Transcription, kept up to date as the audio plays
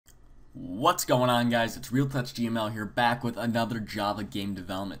What's going on, guys? It's RealTutsGML here, back with another Java game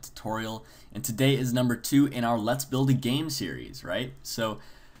development tutorial, and today is number 2 in our Let's Build a Game series, right? So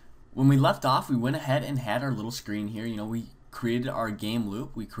when we left off, we went ahead and had our little screen here. We created our game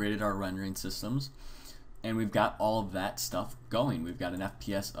loop, we created our rendering systems, and we've got all of that stuff going. We've got an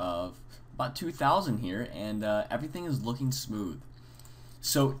FPS of about 2000 here, and everything is looking smooth.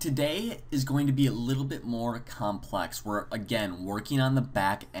 So today is going to be a little bit more complex. We're again working on the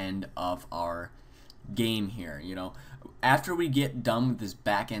back end of our game here. After we get done with this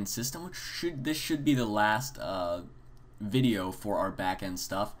back end system, this should be the last video for our back end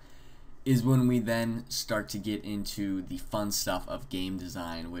stuff, is when we then start to get into the fun stuff of game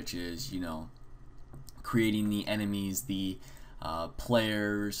design, which is creating the enemies, the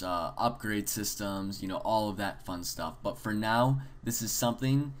players, upgrade systems, all of that fun stuff. But for now, this is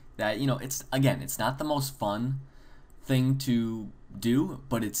something that, it's not the most fun thing to do,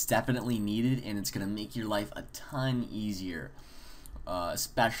 but it's definitely needed, and it's going to make your life a ton easier,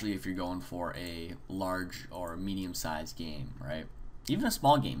 especially if you're going for a large or medium-sized game, right? Even a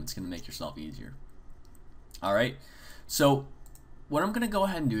small game, it's going to make yourself easier. Alright, so what I'm going to go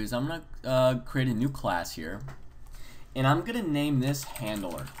ahead and do is I'm going to create a new class here. And I'm going to name this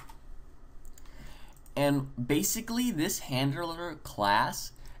handler. And basically this handler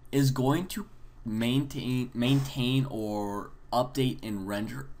class is going to maintain or update and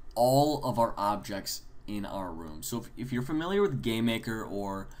render all of our objects in our room. So if you're familiar with GameMaker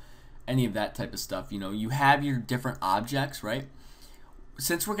or any of that type of stuff, you have your different objects, right?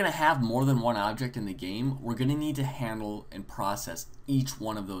 Since we're going to have more than one object in the game, we're going to need to handle and process each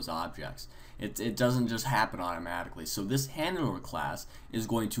one of those objects. It doesn't just happen automatically. So this handler class is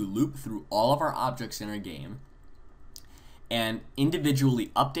going to loop through all of our objects in our game and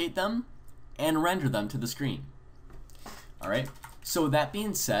individually update them and render them to the screen. Alright, so that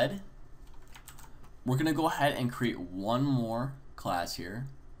being said, we're going to go ahead and create one more class here.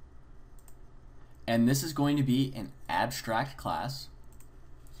 And this is going to be an abstract class.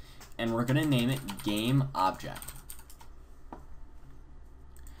 And we're going to name it GameObject.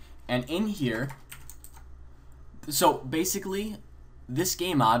 And in here, so basically, this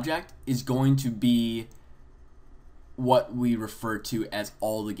GameObject is going to be what we refer to as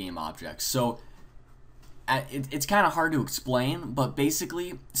all the game objects. So it's kind of hard to explain, but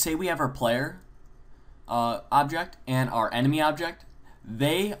basically, say we have our player object and our enemy object.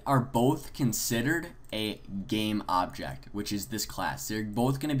 They are both considered a game object, which is this class. They're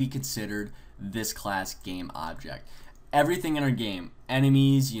both going to be considered this class game object. Everything in our game,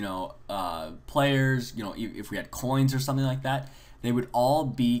 enemies, players, if we had coins or something like that, they would all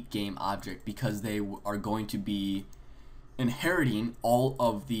be game object because they are going to be inheriting all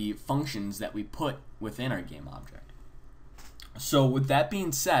of the functions that we put within our game object. So with that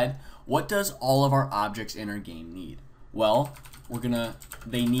being said, what does all of our objects in our game need? Well,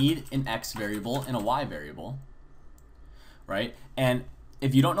 they need an X variable and a Y variable, right? And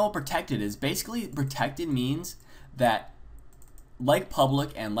if you don't know what protected is, basically protected means that, like public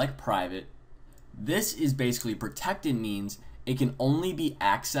and like private, this is basically protected means it can only be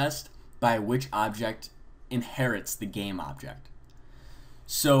accessed by which object inherits the game object.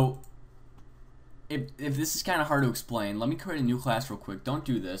 So if this is kind of hard to explain, let me create a new class real quick. Don't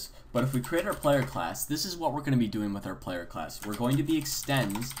do this, but if we create our player class, this is what we're going to be doing with our player class. We're going to be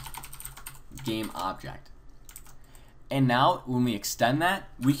extends GameObject. And now when we extend that,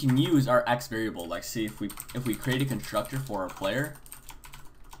 we can use our X variable. Like, see, if we create a constructor for our player,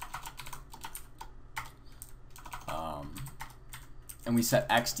 and we set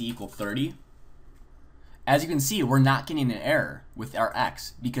X to equal 30, as you can see, we're not getting an error with our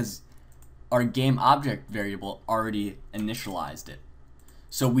X because our GameObject variable already initialized it.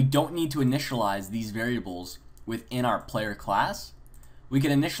 So we don't need to initialize these variables within our player class. We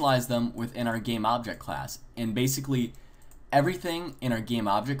can initialize them within our GameObject class, and basically everything in our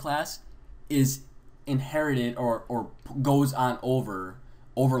GameObject class is inherited or goes on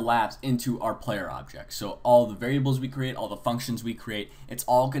overlaps into our player object. So all the variables we create, all the functions we create, it's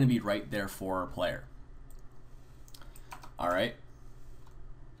all going to be right there for our player. Alright,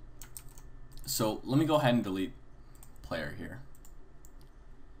 so let me go ahead and delete player here.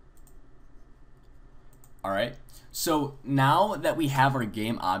 Alright, so now that we have our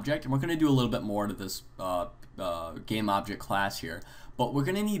game object, and we're going to do a little bit more to this game object class here, but we're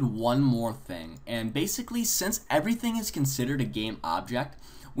going to need one more thing. And basically, since everything is considered a game object,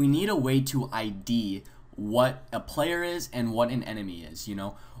 we need a way to ID what a player is and what an enemy is.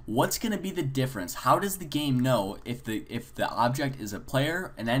 What's going to be the difference? How does the game know if the object is a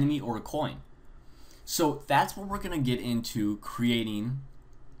player, an enemy, or a coin? So that's what we're going to get into creating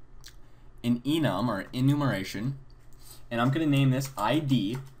an enum or enumeration, and I'm going to name this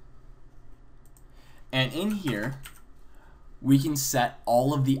ID. And in here, we can set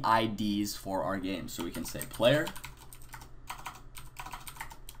all of the IDs for our game. So we can say player,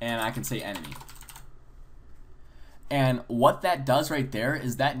 and I can say enemy. And what that does right there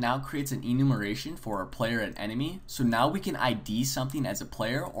is that now creates an enumeration for our player and enemy. So now we can ID something as a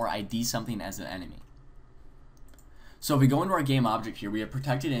player or ID something as an enemy. So if we go into our game object here, we have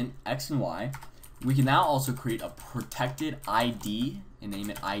protected int x and y. We can now also create a protected ID and name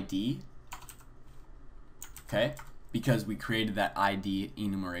it ID. Okay, because we created that ID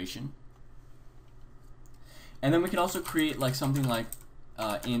enumeration. And then we can also create like something like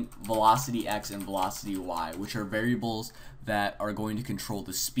int velocity x and velocity y, which are variables that are going to control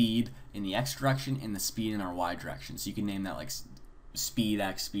the speed in the x direction and the speed in our y direction. So you can name that like speed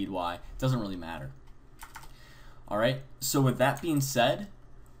x, speed y. It doesn't really matter. All right. So with that being said,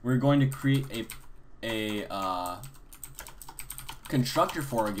 we're going to create a constructor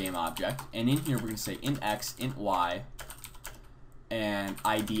for our game object, and in here we're going to say int x, int y, and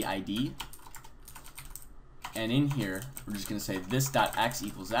ID. And in here we're just going to say this dot x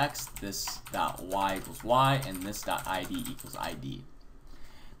equals x, this dot y equals y, and this dot ID equals ID.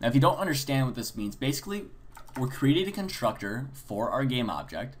 Now if you don't understand what this means, basically we're creating a constructor for our game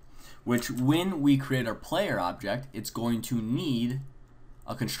object, which when we create our player object, it's going to need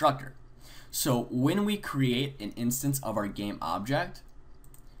a constructor. So when we create an instance of our game object,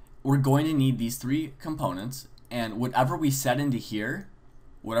 we're going to need these three components, and whatever we set into here,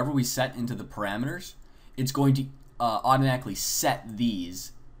 whatever we set into the parameters, it's going to automatically set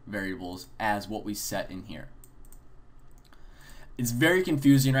these variables as what we set in here. It's very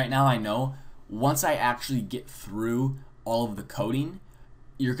confusing right now, I know. Once I actually get through all of the coding,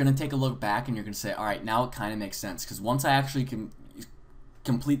 you're going to take a look back and you're going to say, all right, now it kind of makes sense, because once I actually can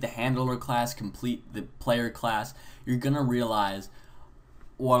complete the handler class, complete the player class, you're going to realize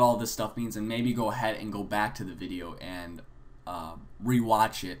what all this stuff means, and maybe go ahead and go back to the video and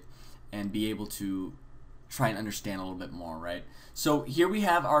rewatch it and be able to try and understand a little bit more, right? So here we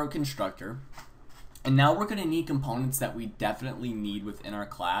have our constructor, and now we're going to need components that we definitely need within our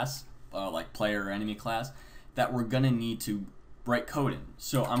class, like player or enemy class, that we're going to need to write code in.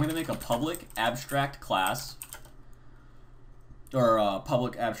 So I'm going to make a public abstract class, or a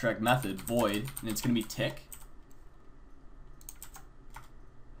public abstract method, void, and it's going to be tick,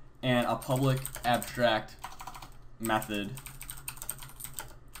 and a public abstract method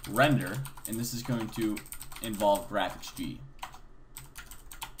render, and this is going to involve graphics.g.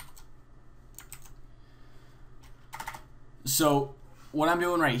 So what I'm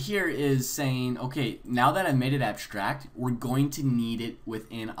doing right here is saying, okay, now that I've made it abstract, we're going to need it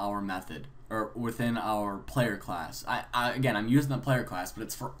within our method, or within our player class. Again, I'm using the player class, but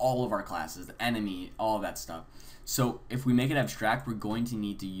it's for all of our classes, the enemy, all of that stuff. So if we make it abstract, we're going to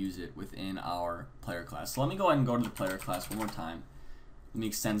need to use it within our player class. So let me go ahead and go to the player class one more time. Let me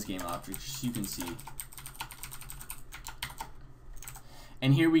extend game object just so you can see.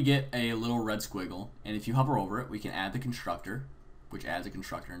 And here we get a little red squiggle, and if you hover over it, we can add the constructor, which adds a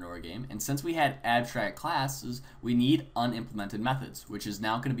constructor into our game. And since we had abstract classes, we need unimplemented methods, which is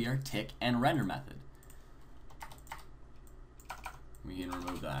now going to be our tick and render method. We can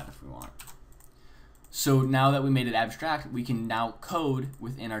remove that if we want. So now that we made it abstract, we can now code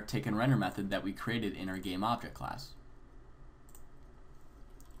within our tick and render method that we created in our game object class.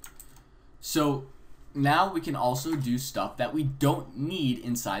 So now we can also do stuff that we don't need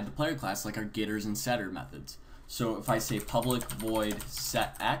inside the player class, like our getters and setter methods. So if I say public void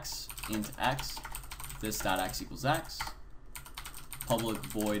set x int x, this dot x equals x, public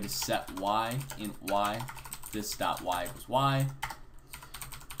void set y int y, this dot y equals y,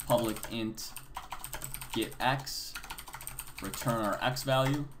 public int get x, return our x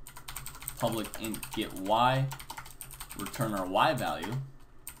value, public int get y, return our y value.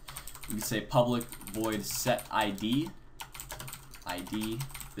 We can say public void set ID, ID,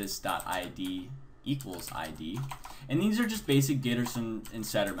 this dot ID equals ID. And these are just basic getters and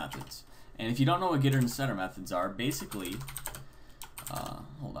setter methods. And if you don't know what getter and setter methods are, basically,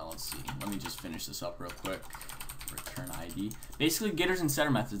 hold on, let's see. Let me just finish this up real quick. Return ID. Basically, getters and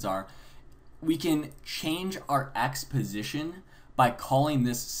setter methods are, we can change our x position by calling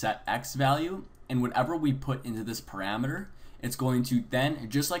this set x value, and whatever we put into this parameter, it's going to then,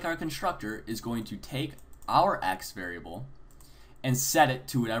 just like our constructor, is going to take our x variable and set it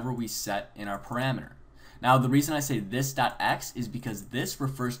to whatever we set in our parameter. Now, the reason I say this dot x is because this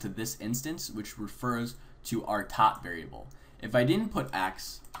refers to this instance, which refers to our top variable. If I didn't put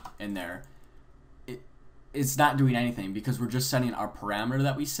x in there, it's not doing anything because we're just sending our parameter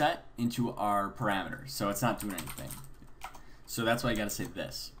that we set into our parameter. So it's not doing anything. So that's why I got to say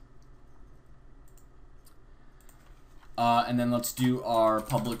this. And then let's do our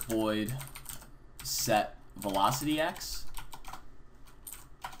public void set velocity x,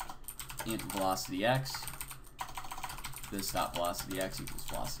 int velocity x, this dot velocity x equals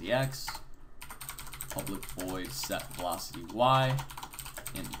velocity x, public void set velocity y,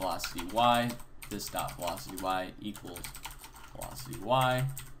 int velocity y, this dot velocity y equals velocity y.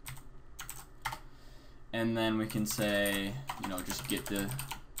 And then we can say, you know, just get the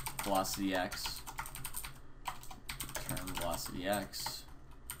velocity x, return velocity x,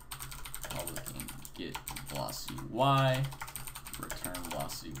 public int get velocity y, return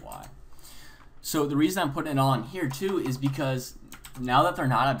velocity y. So the reason I'm putting it on here too is because now that they're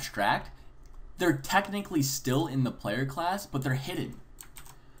not abstract, they're technically still in the player class, but they're hidden.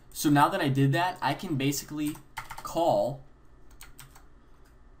 So now that I did that, I can basically call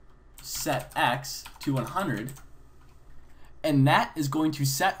set x to 100, and that is going to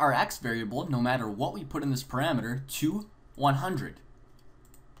set our x variable, no matter what we put in this parameter, to 100.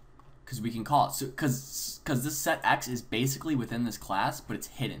 Because we can call it. So because this set x is basically within this class, but it's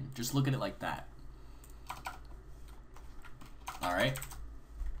hidden. Just look at it like that. Alright.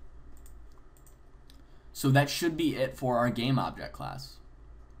 So that should be it for our game object class,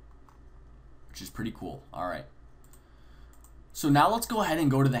 which is pretty cool. Alright. So now let's go ahead and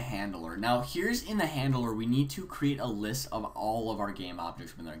go to the handler. Now here's in the handler, we need to create a list of all of our game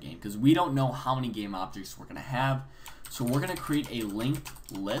objects within our game because we don't know how many game objects we're going to have. So we're going to create a linked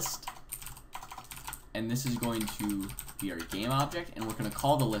list, and this is going to be our game object, and we're going to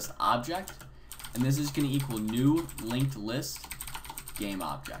call the list object, and this is going to equal new linked list game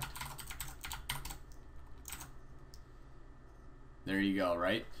object. There you go,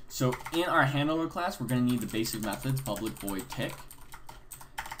 right? So in our handler class, we're going to need the basic methods public void tick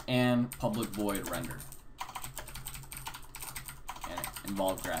and public void render, and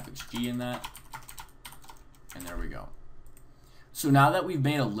involve graphics G in that, and there we go. So now that we've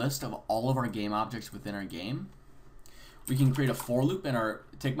made a list of all of our game objects within our game, we can create a for loop in our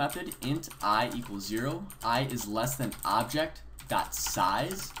tick method, int I equals 0, I is less than object dot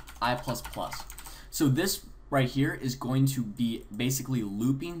size I plus plus. So this right here is going to be basically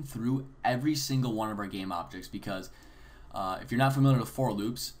looping through every single one of our game objects because if you're not familiar with for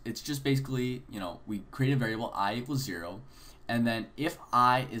loops, it's just basically, you know, we create a variable I equals 0, and then if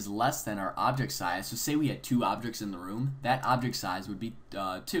I is less than our object size, so say we had 2 objects in the room, that object size would be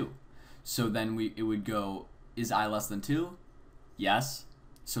 2. So then it would go, is I less than 2? Yes.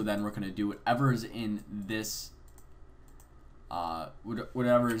 So then we're going to do whatever is in this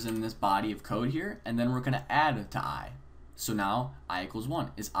whatever is in this body of code here, and then we're going to add to I. So now I equals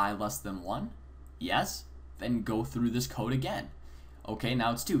 1. Is I less than 1? Yes. Then go through this code again. Okay,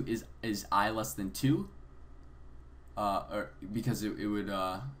 now it's 2. Is I less than 2? Or because it would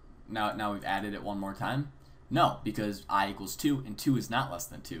now we've added it one more time. No, because I equals 2 and 2 is not less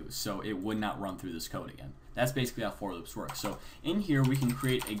than 2, so it would not run through this code again. That's basically how for loops work. So in here we can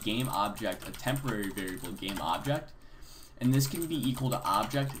create a game object, a temporary variable game object, and this can be equal to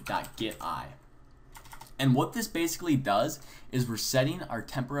object.getI. And what this basically does is we're setting our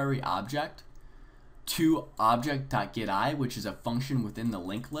temporary object to object.getI, which is a function within the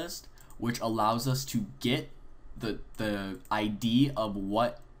linked list, which allows us to get the ID of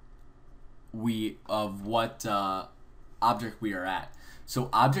what object we are at. So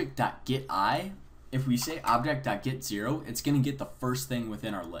object.getI, if we say object.get0, it's going to get the first thing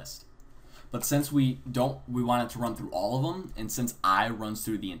within our list. But since we want it to run through all of them, and since I runs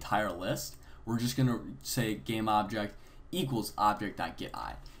through the entire list, we're just going to say game object equals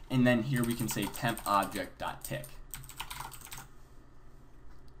object.getI. And then here we can say temp object.tick.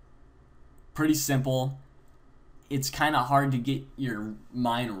 Pretty simple. It's kind of hard to get your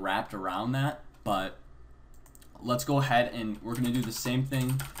mind wrapped around that, but let's go ahead and we're going to do the same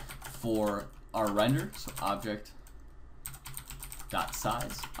thing for our render. So object.size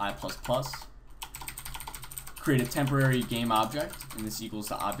I plus plus. Create a temporary game object, and this equals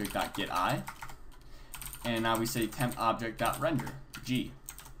to object.getI. And now we say temp object.render G.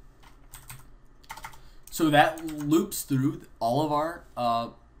 So that loops through all of our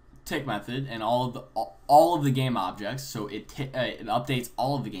tick method and all of the game objects. So it updates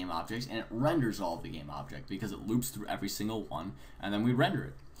all of the game objects, and it renders all of the game object because it loops through every single one, and then we render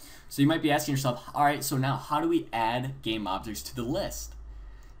it. So you might be asking yourself, all right, so now how do we add game objects to the list?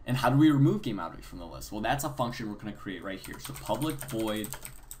 And how do we remove game objects from the list? Well, that's a function we're going to create right here. So public void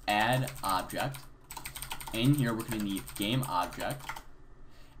add object. In here, we're going to need game object.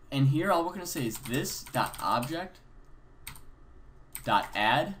 And here all we're going to say is this dot object dot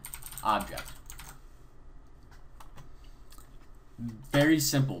add object. Very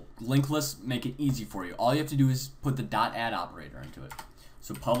simple. Linkless make it easy for you. All you have to do is put the dot add operator into it.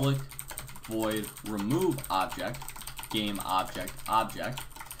 So public void remove object game object object,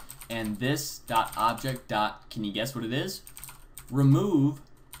 and this dot object dot, can you guess what it is? Remove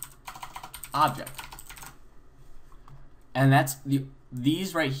object. And that's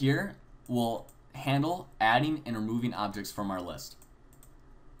these right here will handle adding and removing objects from our list.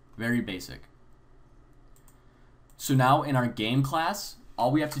 Very basic. So now in our game class,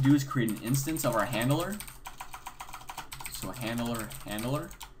 all we have to do is create an instance of our handler. So handler.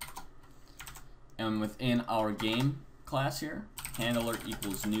 And within our game class here, handler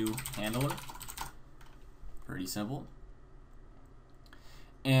equals new handler. Pretty simple.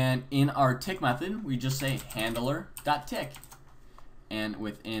 And in our tick method, we just say handler.tick. And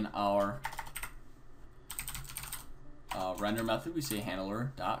within our render method, we say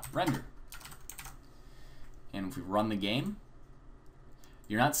handler.render. And if we run the game,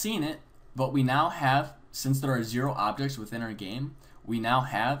 you're not seeing it, but we now have, since there are 0 objects within our game, we now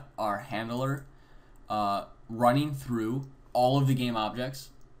have our handler running through all of the game objects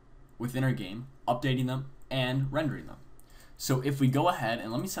within our game, updating them and rendering them. So if we go ahead,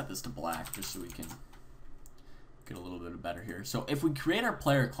 and let me set this to black just so we can get a little bit better here. So if we create our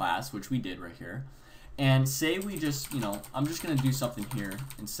player class, which we did right here, and say we just, I'm just going to do something here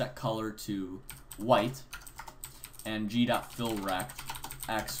and set color to white and g.fillRect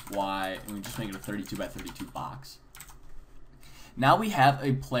x, y, and we just make it a 32 by 32 box. Now we have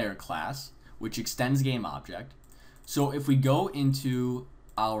a player class which extends game object. So if we go into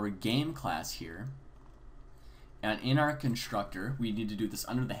our game class here, and in our constructor, we need to do this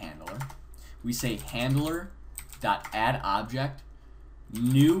under the handler. We say handler.add object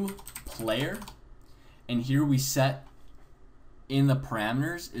new player, and here we set in the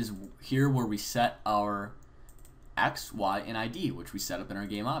parameters is here where we set our x, y, and ID, which we set up in our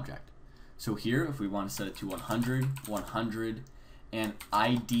game object. So here, if we want to set it to 100, 100, and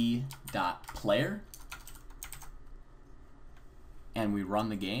ID.player, and we run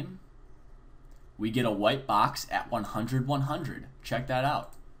the game, we get a white box at 100, 100. Check that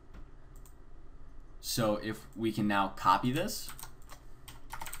out. So if we can now copy this,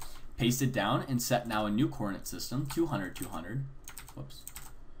 paste it down, and set now a new coordinate system, 200, 200. Whoops.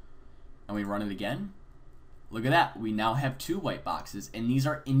 And we run it again. Look at that. We now have 2 white boxes, and these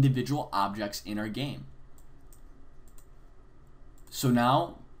are individual objects in our game. So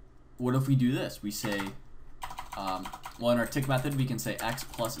now, what if we do this? We say, well, in our tick method, we can say x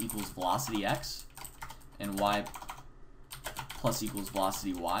plus equals velocity x, and y plus equals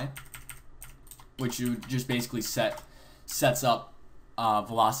velocity y, which you just basically sets up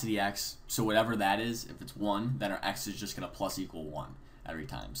velocity x. So whatever that is, if it's 1, then our x is just going to plus equal 1 every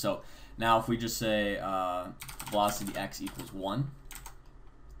time. So now if we just say velocity x equals 1,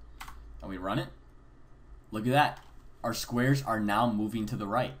 and we run it, look at that. Our squares are now moving to the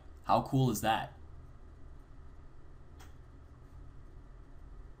right. How cool is that?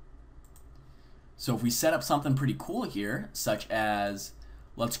 So if we set up something pretty cool here, such as,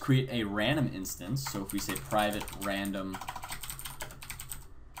 let's create a random instance. So if we say private random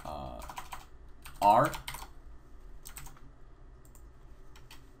R,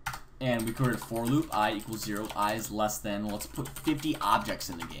 and we create a for loop, I equals 0, I is less than, let's put 50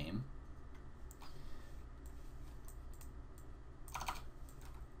 objects in the game.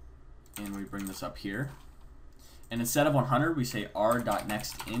 And we bring this up here. And instead of 100, we say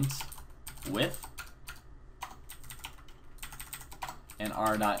r.nextInt width and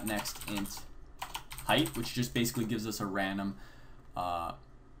r.nextInt height, which just basically gives us a random, oh,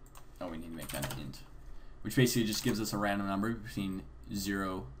 we need to make that an int, which basically just gives us a random number between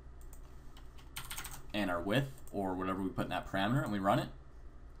 0 and our width, or whatever we put in that parameter, and we run it.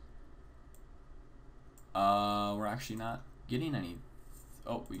 We're actually not getting any.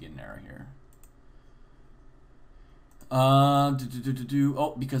 Oh, we get an error here. Oh,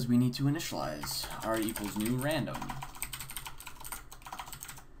 because we need to initialize r equals new random. There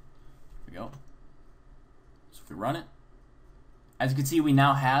we go. So if we run it, as you can see, we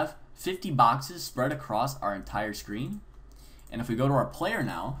now have 50 boxes spread across our entire screen. And if we go to our player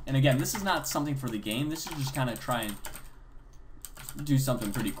now, and again, this is not something for the game, this is just kind of try and do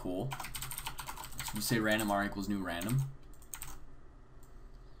something pretty cool. So we say random r equals new random.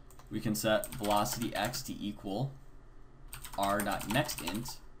 We can set velocity x to equal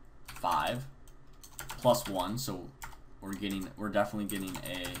r.nextInt 5 plus 1, so we're definitely getting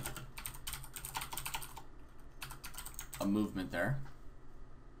a movement there.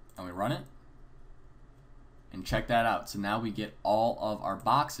 and we run it, and check that out. So now we get all of our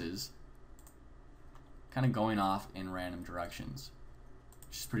boxes kind of going off in random directions,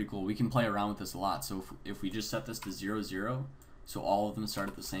 which is pretty cool. We can play around with this a lot. So if we just set this to 0, 0, so all of them start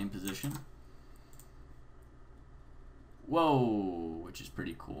at the same position. Whoa, which is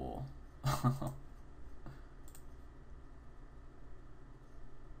pretty cool.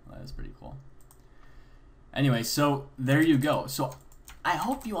 That is pretty cool. Anyway, so there you go. So I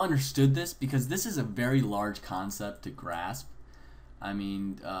hope you understood this, because this is a very large concept to grasp. I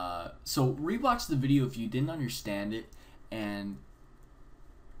mean, so rewatch the video if you didn't understand it, and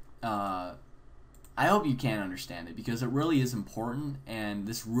I hope you can understand it, because it really is important, and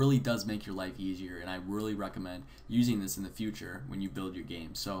this really does make your life easier, and I really recommend using this in the future when you build your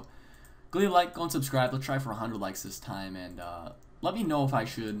game. So go leave a like, go and subscribe. Let's try for 100 likes this time, and let me know if I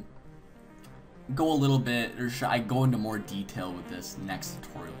should go a little bit, or should I go into more detail with this next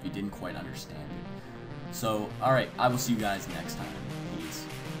tutorial if you didn't quite understand it. So, alright, I will see you guys next time.